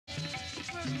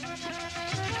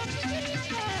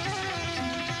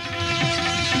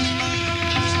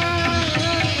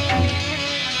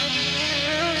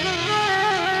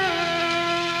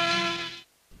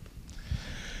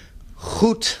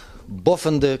Goed,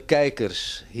 boffende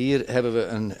kijkers. Hier hebben we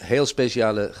een heel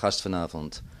speciale gast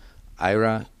vanavond.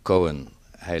 Ira Cohen.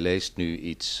 Hij leest nu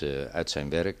iets uit zijn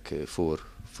werk voor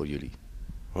jullie.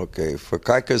 Oké, voor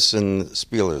kijkers en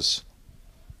spelers.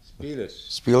 Spelers.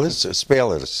 Spelers?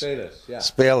 Spelers. Spelers, ja.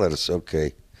 Spelers,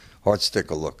 okay. Hearts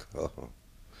take a look. Oh.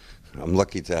 I'm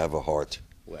lucky to have a heart.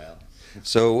 Well.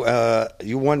 So,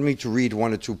 you want me to read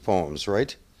one or two poems,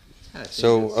 right?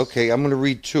 So, okay, I'm going to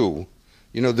read two.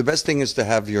 You know, the best thing is to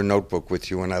have your notebook with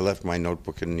you, and I left my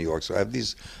notebook in New York. So I have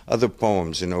these other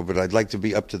poems, you know, but I'd like to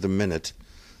be up to the minute.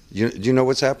 Do you know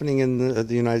what's happening in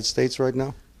the United States right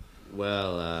now?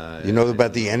 Well, you know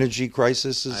about the energy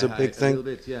crisis is a big thing? A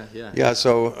little bit, yeah. Yeah,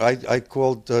 so I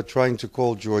called, trying to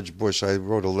call George Bush. I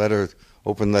wrote a letter,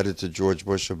 open letter to George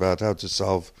Bush about how to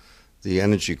solve the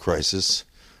energy crisis,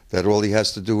 that all he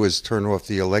has to do is turn off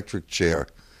the electric chair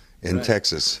in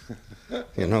Texas,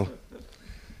 you know.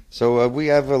 So we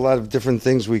have a lot of different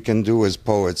things we can do as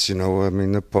poets, you know. I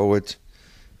mean, the poet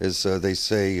is, they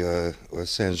say,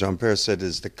 Saint-Jean-Père said,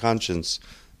 is the conscience.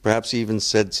 Perhaps he even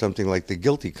said something like the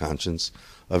guilty conscience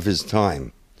of his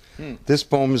time. This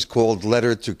poem is called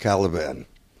Letter to Caliban.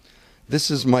 This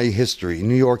is my history.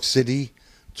 New York City,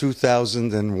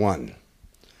 2001.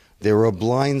 There are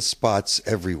blind spots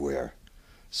everywhere.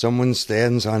 Someone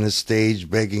stands on a stage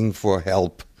begging for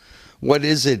help. What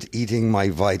is it eating my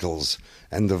vitals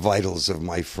and the vitals of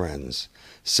my friends?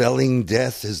 Selling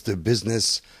death is the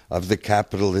business of the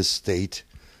capitalist state.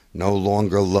 No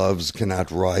longer loves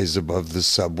cannot rise above the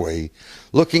subway.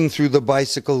 Looking through the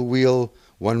bicycle wheel,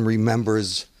 one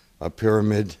remembers a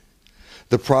pyramid.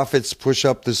 The prophets push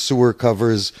up the sewer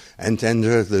covers and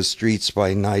enter the streets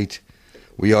by night.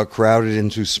 We are crowded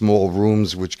into small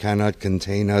rooms which cannot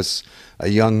contain us. A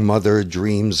young mother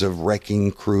dreams of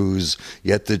wrecking crews,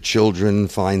 yet the children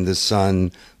find the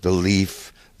sun, the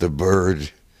leaf, the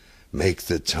bird, make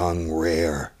the tongue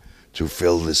rare to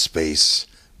fill the space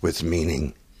with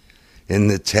meaning. In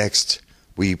the text,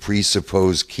 we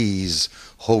presuppose keys,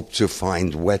 hope to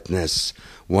find wetness.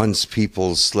 Once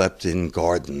people slept in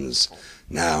gardens,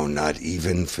 now not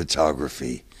even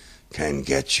photography can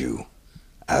get you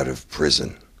out of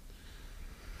prison.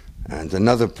 And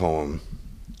another poem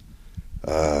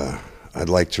I'd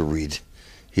like to read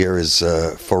here is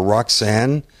for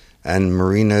Roxanne and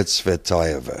Marina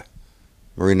Tsvetaeva.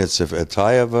 Marina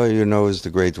Tsvetaeva, you know, is the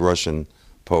great Russian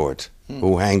poet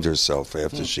who hanged herself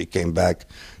after she came back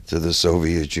to the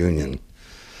Soviet Union.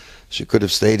 She could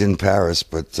have stayed in Paris,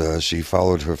 but she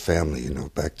followed her family, you know,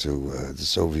 back to the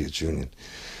Soviet Union.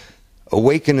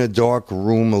 Awake in a dark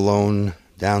room alone,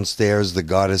 downstairs the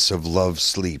goddess of love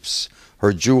sleeps,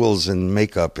 her jewels and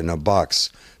makeup in a box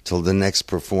till the next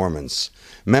performance.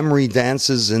 Memory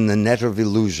dances in the net of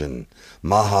illusion.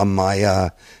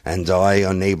 Mahamaya and I,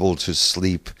 unable to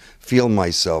sleep, feel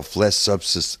myself less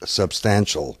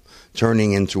substantial,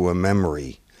 turning into a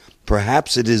memory.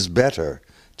 Perhaps it is better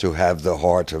to have the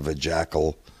heart of a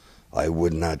jackal. I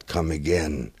would not come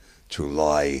again to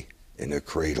lie in a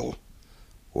cradle,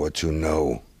 or to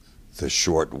know the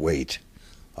short wait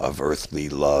of earthly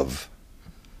love.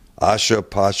 Asha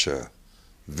Pasha,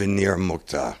 Vinir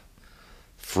Mukta,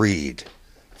 freed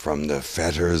from the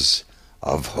fetters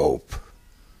of hope.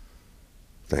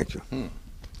 Thank you.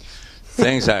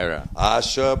 Thanks, Ira.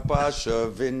 Asha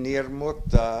Pasha, Vinir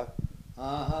Mukta.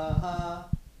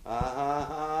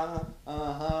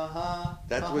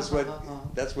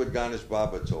 That's what Ganesh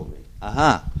Baba told me.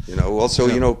 You know, also,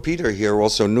 you know, Peter here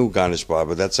also knew Ganesh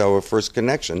Baba. That's our first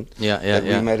connection. We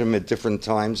met him at different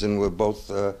times, and we're both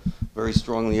very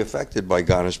strongly affected by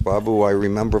Ganesh Baba, who I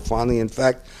remember fondly. In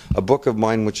fact, a book of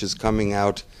mine which is coming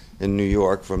out in New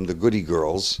York from the Goody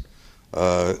Girls.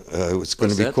 It's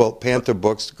going to be called Panther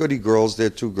Books. Goody Girls, they're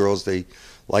two girls. They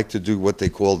like to do what they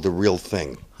call the real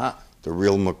thing. The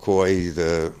real McCoy,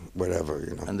 the whatever,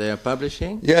 you know. And they are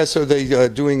publishing? Yeah, so they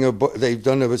doing a book. They've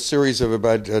done a series of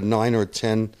about 9 or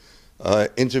 10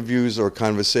 interviews or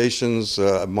conversations.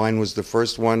 Mine was the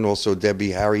first one. Also,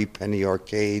 Debbie Harry, Penny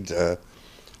Arcade,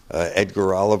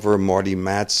 Edgar Oliver, Marty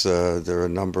Matz. There are a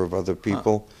number of other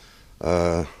people.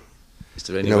 Is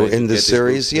there any way in the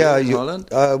series? Yeah, in Holland?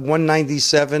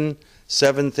 197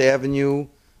 7th Avenue,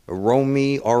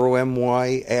 Romy,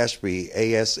 R-O-M-Y, Ashby,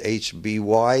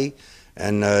 A-S-H-B-Y,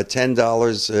 and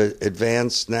 $10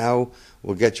 advance now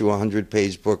will get you a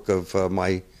 100-page book of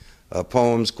my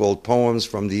poems called Poems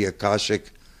from the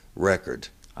Akashic Record.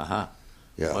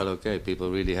 Yeah. Well, okay,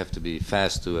 people really have to be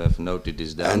fast to have noted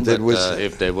this down. And but it was,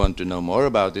 if they want to know more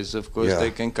about this, of course, Yeah.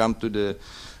 they can come to the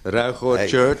Ruigoord Hey,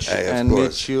 Church hey, of and course.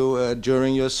 meet you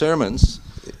during your sermons.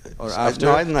 Or after,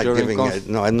 no, I'm not during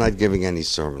giving. I'm not giving any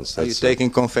sermons. Are you That's,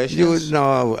 taking confessions?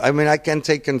 no, I mean I can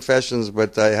take confessions,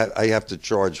 but I have to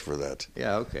charge for that.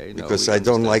 Yeah, okay. No, Because we I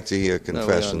don't understand. like to hear No, we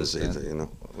confessions understand. either. You know.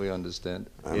 We understand.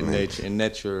 I In mean,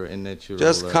 nature.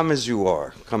 Just come as you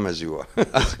are. Come as you are.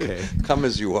 Okay. Come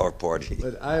as you are, party.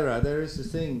 But Ira, there is a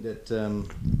thing that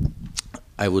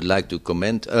I would like to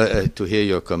comment, to hear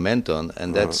your comment on,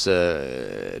 and that's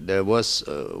there was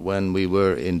when we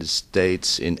were in the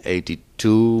States in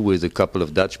 '82 with a couple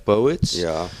of Dutch poets.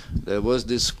 Yeah. There was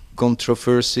this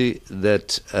controversy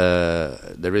that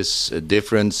there is a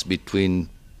difference between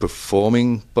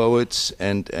performing poets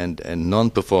and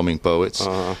non-performing poets.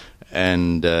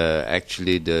 And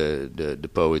actually, the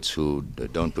poets who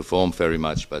don't perform very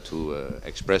much, but who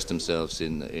express themselves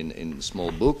in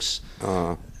small books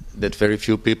that very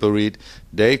few people read,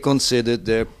 they considered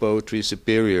their poetry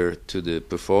superior to the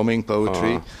performing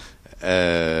poetry,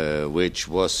 which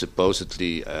was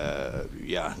supposedly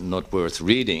not worth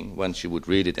reading once you would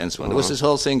read it, and so on. There was this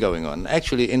whole thing going on.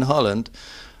 Actually, in Holland,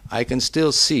 I can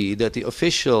still see that the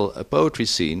official poetry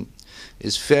scene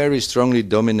is very strongly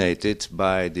dominated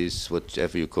by these,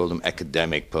 whatever you call them,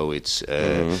 academic poets,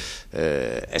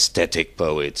 aesthetic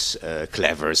poets,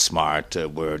 clever, smart,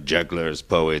 word jugglers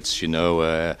poets,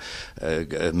 melancholic.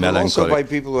 Also by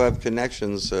people who have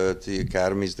connections to the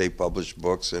academies, they publish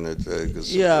books and it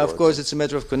goes Yeah, of forward. course, it's a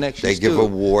matter of connections. They give too.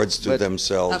 awards to But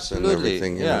themselves absolutely, and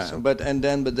everything. You yeah, know, so. but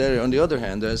there, on the other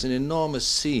hand, there's an enormous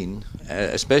scene,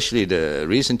 especially the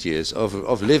recent years,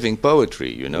 of living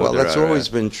poetry. Well, There that's are, always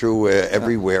been true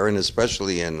everywhere, and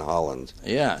especially in Holland.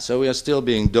 Yeah, so we are still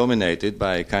being dominated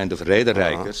by a kind of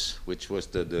rederijkers, which was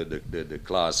the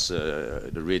class,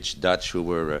 the rich Dutch who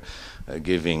were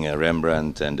giving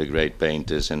Rembrandt and the great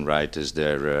painters and writers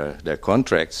their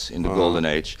contracts in the Golden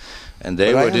Age, and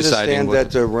they But were deciding I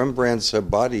understand that Rembrandt's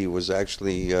body was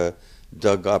actually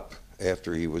dug up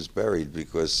after he was buried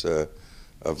because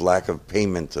of lack of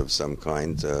payment of some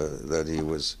kind, that he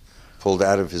was pulled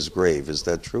out of his grave. Is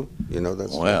that true? You know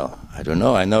that's Well, I don't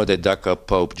know. I know they dug up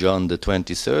Pope John the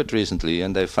 23rd recently,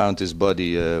 and they found his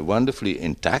body wonderfully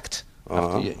intact.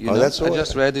 That's I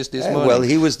just read this morning. Well,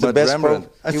 he was the But best Rembrandt,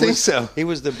 pope. I think so. He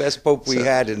was the best pope we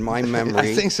had in my memory.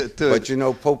 I think so too. But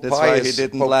Pope That's why Pius, he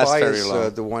didn't Pope last Pius, very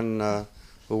long. the one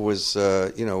who was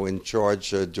in charge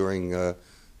during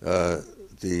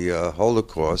the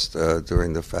Holocaust,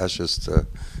 during the fascist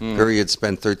period,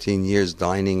 spent 13 years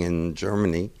dining in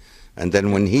Germany. And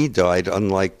then when he died,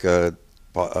 unlike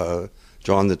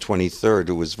John the 23rd,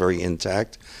 who was very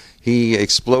intact, he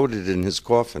exploded in his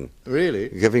coffin. Really?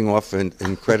 Giving off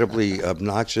incredibly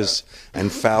obnoxious and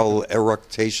foul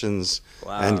eructations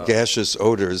and gaseous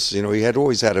odors. He had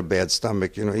always had a bad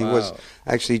stomach. He was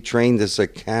actually trained as a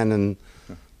canon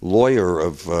lawyer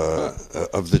of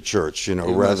the church,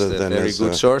 rather than very as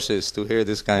good sources to hear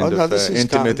this kind of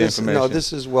intimate information. No,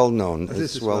 this is well known. This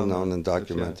It's is well known and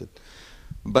documented.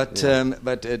 But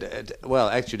well,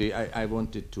 actually, I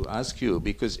wanted to ask you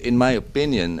because, in my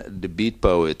opinion, the beat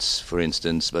poets, for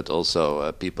instance, but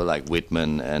also people like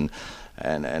Whitman and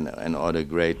other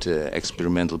great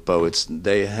experimental poets,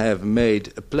 they have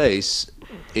made a place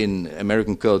in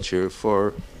American culture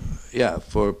for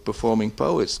performing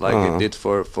poets, like it did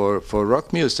for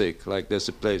rock music. Like there's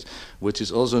a place which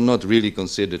is also not really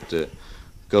considered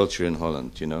culture in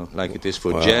Holland, like it is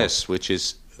for jazz, which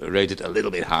is rated a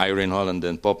little bit higher in Holland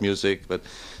than pop music, but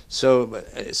so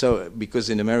because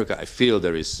in America I feel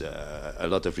there is a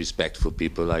lot of respect for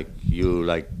people like you,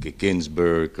 like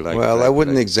Ginsberg. I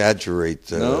wouldn't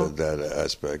exaggerate No? that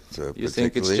aspect. You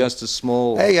think it's just a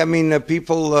small? Hey, I mean,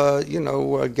 people,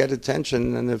 get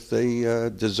attention, and if they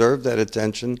deserve that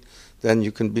attention, then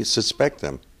you can suspect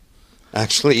them.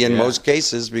 Actually, in most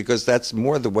cases, because that's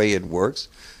more the way it works.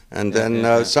 And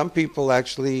then some people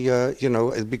actually,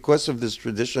 because of this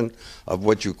tradition of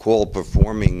what you call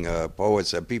performing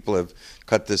poets, people have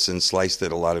cut this and sliced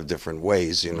it a lot of different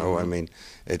ways, I mean,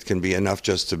 it can be enough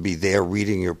just to be there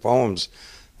reading your poems.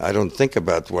 I don't think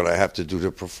about what I have to do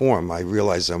to perform. I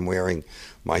realize I'm wearing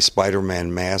my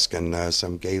Spider-Man mask and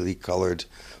some gaily colored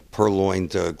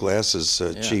purloined glasses,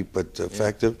 cheap but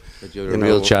effective. But you're a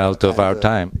real child of our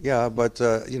time. Yeah, but,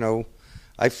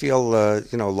 I feel,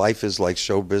 life is like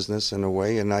show business in a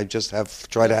way, and I just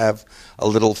try to have a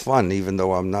little fun, even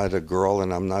though I'm not a girl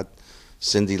and I'm not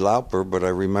Cyndi Lauper, but I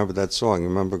remember that song.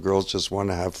 Remember, girls just want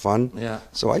to have fun. Yeah.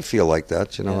 So I feel like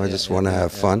that. You know, I just want to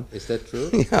have fun. Is that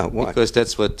true? Yeah. Why? Because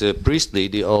that's what Priestley,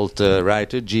 the old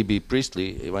writer, G.B.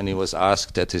 Priestley, when he was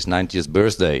asked at his 90th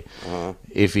birthday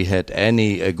if he had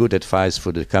any good advice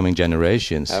for the coming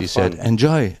generations, he said,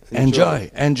 enjoy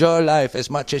life as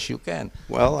much as you can.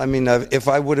 Well, I mean, if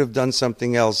I would have done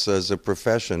something else as a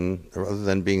profession rather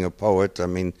than being a poet, I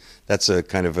mean, that's a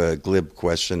kind of a glib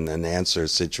question and answer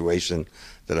situation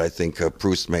that I think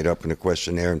Proust made up in a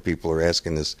questionnaire, and people are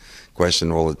asking this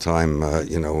question all the time,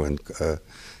 you know, in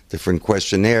different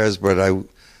questionnaires. But I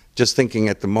just thinking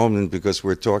at the moment, because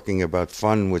we're talking about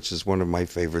fun, which is one of my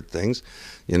favorite things,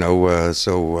 you know,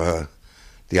 so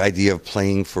the idea of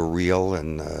playing for real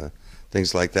and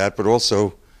things like that. But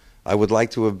also, I would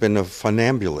like to have been a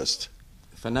funambulist.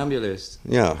 Funambulist?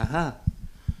 Yeah. Aha.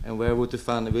 And where would the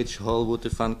fun, which hole would the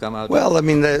fun come out? Well, I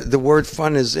mean, the word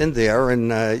fun is in there,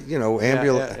 and, you know,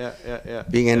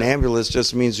 being an ambulance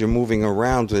just means you're moving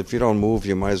around. If you don't move,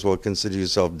 you might as well consider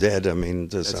yourself dead, I mean,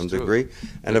 to some degree.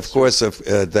 And, of course,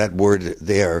 that word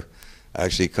there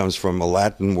actually comes from a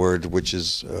Latin word, which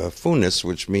is funis,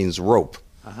 which means rope.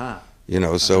 You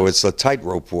know, so it's a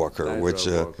tightrope walker,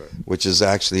 which is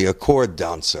actually a cord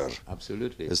dancer.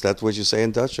 Absolutely. Is that what you say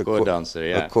in Dutch? A cord dancer,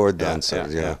 yeah. A cord dancer,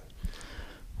 yeah.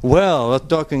 Well,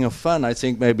 talking of fun, I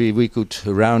think maybe we could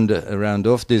round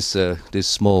off this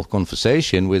small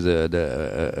conversation with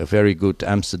a very good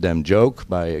Amsterdam joke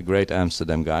by a great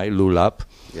Amsterdam guy, Lou Lap.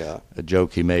 Yeah. A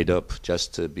joke he made up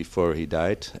just before he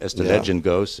died, as the legend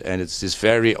goes. And it's this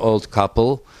very old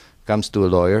couple comes to a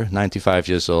lawyer, 95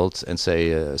 years old, and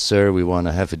say, "Sir, we want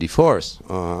to have a divorce."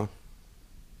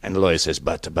 And the lawyer says,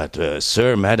 but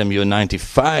sir, madam, you're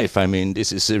 95. I mean,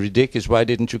 this is ridiculous. Why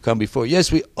didn't you come before?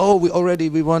 Yes, we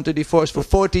want a divorce for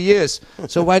 40 years.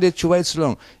 So why did you wait so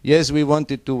long? Yes, we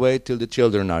wanted to wait till the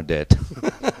children are dead.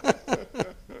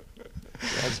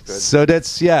 That's good. So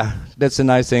that's a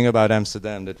nice thing about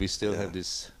Amsterdam, that we still have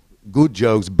these good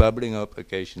jokes bubbling up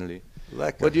occasionally.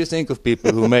 Lekker. What do you think of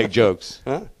people who make jokes?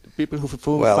 Huh? People who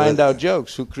find out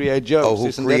jokes, who create jokes. Oh,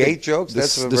 who create jokes?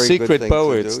 That's a very good thing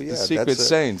poets, to do. Yeah, the secret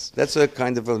saints. That's a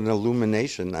kind of an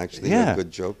illumination, actually, a good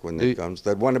joke when it comes.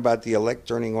 That one about the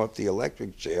turning off the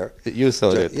electric chair. You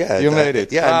thought it. Yeah, you made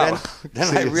it. Yeah, wow. and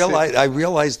then I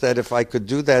realized that if I could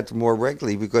do that more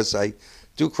regularly, because I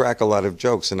do crack a lot of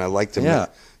jokes, and I like to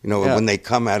you know, when they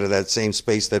come out of that same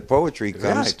space that poetry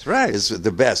comes, is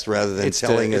the best, rather than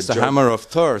telling a joke. It's the hammer of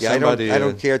Thor. Yeah, I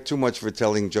don't care too much for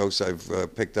telling jokes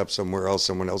I've picked up somewhere else,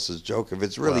 someone else's joke. If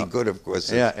it's really good, of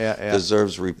course, it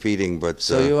deserves repeating. But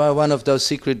so you are one of those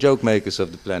secret joke makers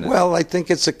of the planet. Well, I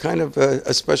think it's a kind of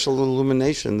a special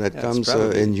illumination that comes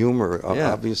in humor,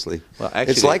 obviously. Well,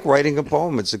 actually, it's like writing a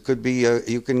poem. It could be,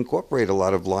 you can incorporate a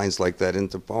lot of lines like that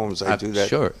into poems. I do that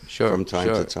from time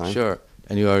to time. Sure.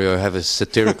 And you have a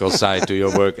satirical side to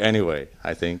your work anyway,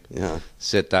 I think. Yeah.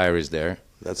 Satire is there.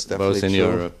 That's definitely both in true.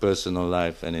 your personal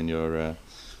life and in your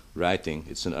writing.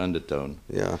 It's an undertone.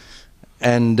 Yeah.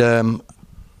 And,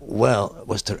 well,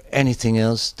 was there anything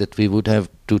else that we would have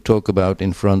to talk about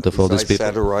in front of all these people?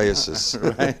 Satiriasis.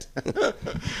 Right.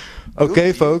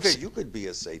 Okay, folks. You could be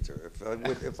a satyr if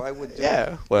I would.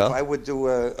 Well, if I would do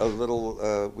a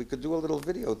little, we could do a little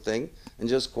video thing and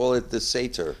just call it the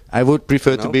satyr. I would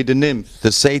prefer to be the nymph.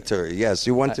 The satyr, yes.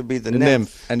 You want to be the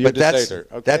nymph, and you're the satyr.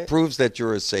 Okay? That proves that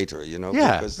you're a satyr, you know.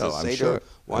 Yeah. Because the satyr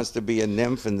wants to be a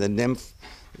nymph, and the nymph,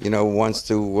 you know, wants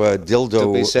to dildo.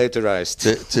 To be satirized.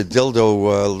 To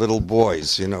dildo little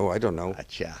boys, you know. I don't know.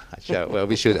 Acha. Well,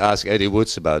 we should ask Eddie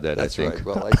Woods about that. That's I think. Right.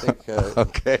 Well, I think.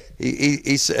 Okay.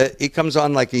 He comes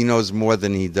on like he knows more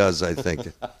than he does, I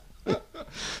think.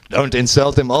 Don't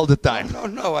insult him all the time.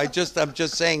 No. I'm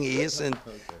just saying he isn't.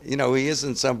 You know, he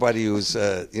isn't somebody who's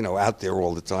you know, out there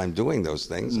all the time doing those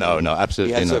things. No,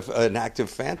 absolutely not. He has an active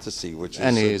fantasy, which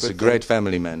and he's a great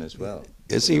family man as well.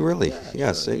 Is he really?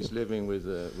 Yeah. He's living with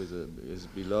his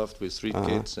beloved with 3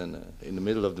 kids and in the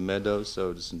middle of the meadows,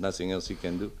 so there's nothing else he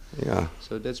can do. Yeah.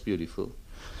 So that's beautiful.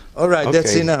 All right,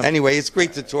 that's enough. Anyway, it's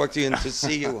great to talk to you and to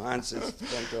see you, Hans. It's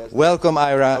fantastic. Welkom,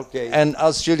 Ira. Okay. En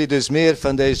als jullie dus meer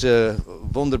van deze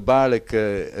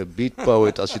wonderbaarlijke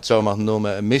beatpoet, als je het zo mag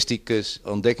noemen, mysticus,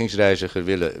 ontdekkingsreiziger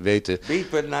willen weten. Beat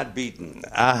but not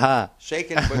beaten. Aha.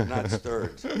 Shaken but not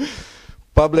stirred.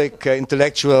 Public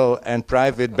intellectual and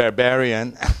private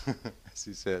barbarian, as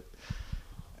he said.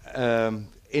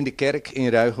 In de kerk in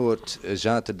Ruigoord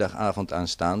zaterdagavond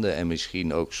aanstaande en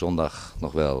misschien ook zondag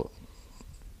nog wel.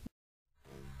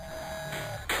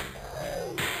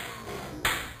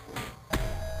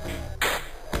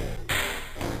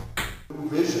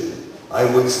 Vision. I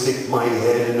would stick my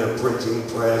head in a printing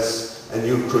press and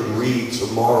you could read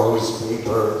tomorrow's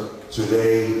paper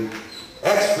today.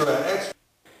 Extra.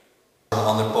 Een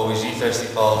ander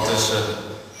poëziefestival tussen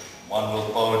One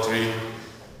World Poetry.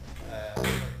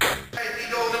 Wij die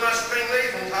doden maar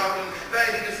springlevend houden, wij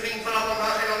die de vriend van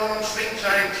allemaal in al ons vriend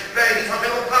zijn, wij die van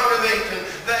hun ophouden weten,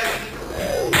 wij die...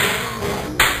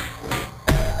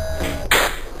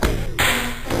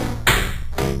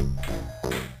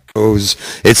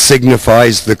 It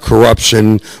signifies the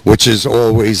corruption which is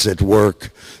always at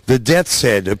work. The death's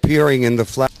head appearing in the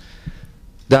flat.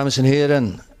 Dames en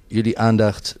heren, jullie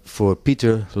aandacht voor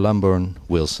Peter Lamborn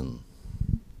Wilson.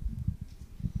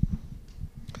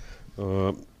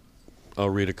 I'll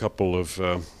read a couple of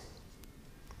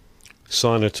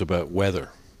sonnets about weather,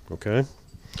 okay?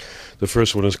 The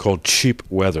first one is called Cheap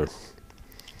Weather.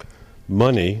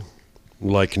 Money,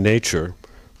 like nature,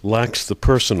 lacks the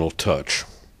personal touch.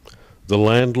 The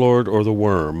landlord or the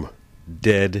worm,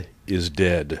 dead is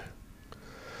dead.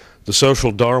 The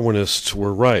social Darwinists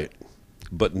were right,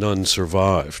 but none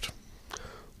survived.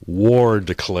 War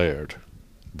declared,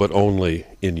 but only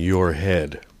in your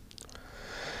head.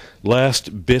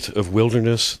 Last bit of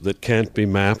wilderness that can't be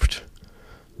mapped,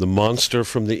 the monster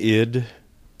from the id,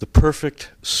 the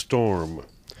perfect storm.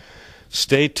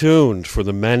 Stay tuned for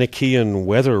the Manichaean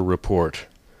weather report,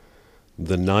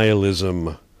 the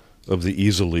nihilism of the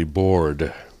easily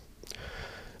bored.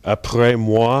 Après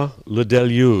moi, le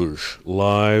déluge,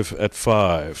 live at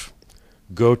 5.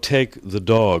 Go take the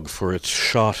dog for its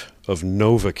shot of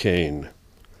Novocaine.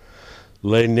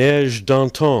 Les neiges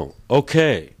d'antan,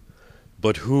 okay,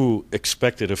 but who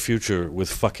expected a future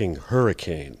with fucking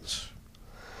hurricanes?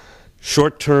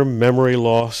 Short-term memory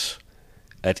loss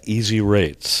at easy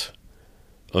rates.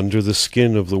 Under the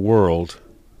skin of the world,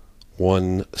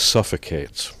 one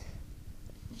suffocates.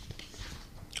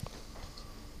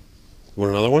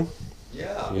 Want another one?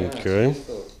 Yeah. Okay.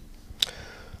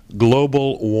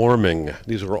 Global warming.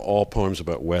 These are all poems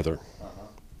about weather.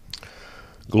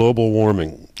 Global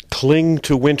warming. Cling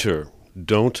to winter.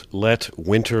 Don't let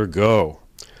winter go.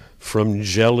 From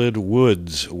gelid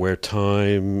woods where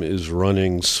time is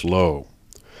running slow.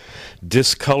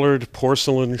 Discolored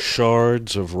porcelain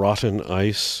shards of rotten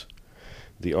ice.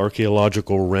 The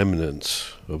archaeological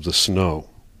remnants of the snow.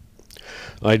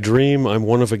 I dream I'm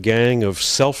one of a gang of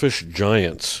selfish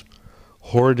giants,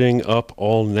 hoarding up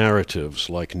all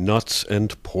narratives like nuts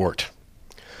and port.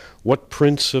 What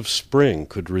prince of spring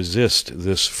could resist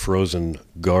this frozen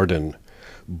garden,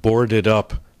 boarded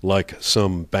up like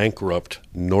some bankrupt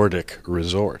Nordic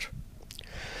resort?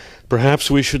 Perhaps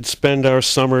we should spend our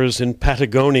summers in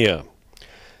Patagonia,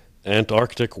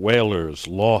 Antarctic whalers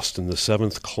lost in the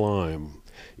seventh clime,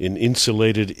 in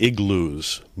insulated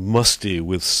igloos, musty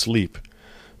with sleep,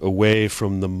 away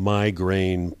from the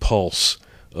migraine pulse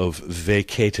of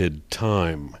vacated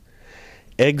time.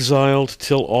 Exiled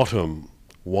till autumn,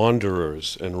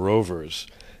 wanderers and rovers,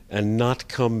 and not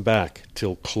come back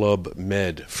till Club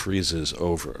Med freezes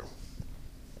over.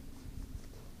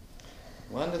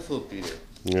 Wonderful, Peter.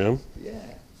 Yeah?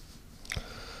 Yeah.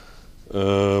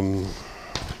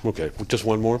 Okay, just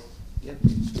one more? Yep.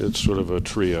 It's sort of a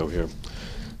trio here.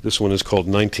 This one is called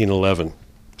 1911.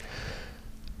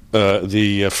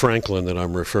 The Franklin that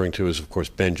I'm referring to is, of course,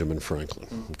 Benjamin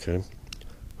Franklin, okay,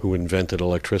 who invented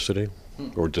electricity,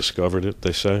 or discovered it,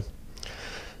 they say,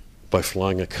 by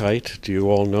flying a kite. Do you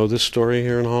all know this story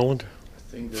here in Holland?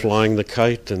 I think Flying the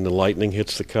kite, and the lightning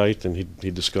hits the kite, and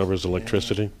he discovers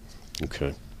electricity? Yeah.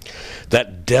 Okay.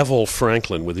 That devil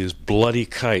Franklin with his bloody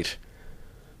kite.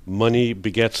 Money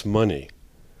begets money.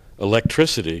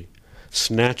 Electricity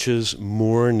snatches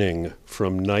mourning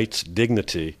from night's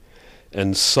dignity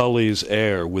and sullies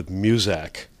air with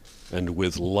muzak and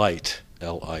with light,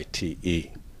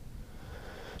 L-I-T-E.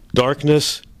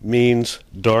 Darkness means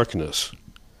darkness.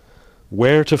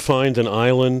 Where to find an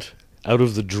island out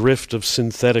of the drift of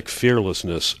synthetic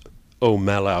fearlessness, O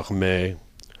Mallarmé?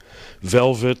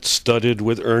 Velvet studded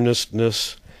with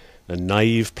earnestness and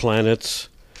naive planets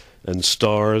and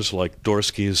stars like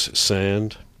Dorsky's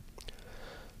sand.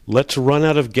 Let's run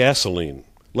out of gasoline.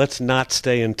 Let's not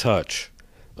stay in touch.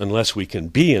 Unless we can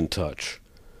be in touch,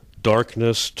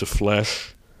 darkness to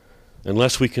flesh,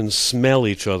 unless we can smell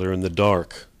each other in the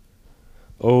dark.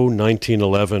 Oh,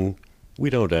 1911, we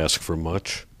don't ask for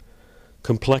much.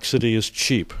 Complexity is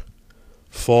cheap.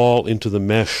 Fall into the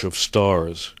mesh of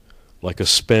stars, like a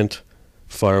spent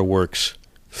fireworks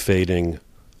fading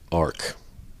arc.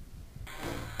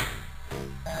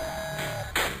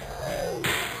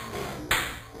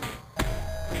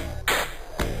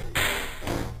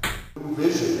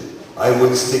 Vision. I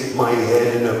would stick my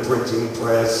head in a printing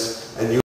press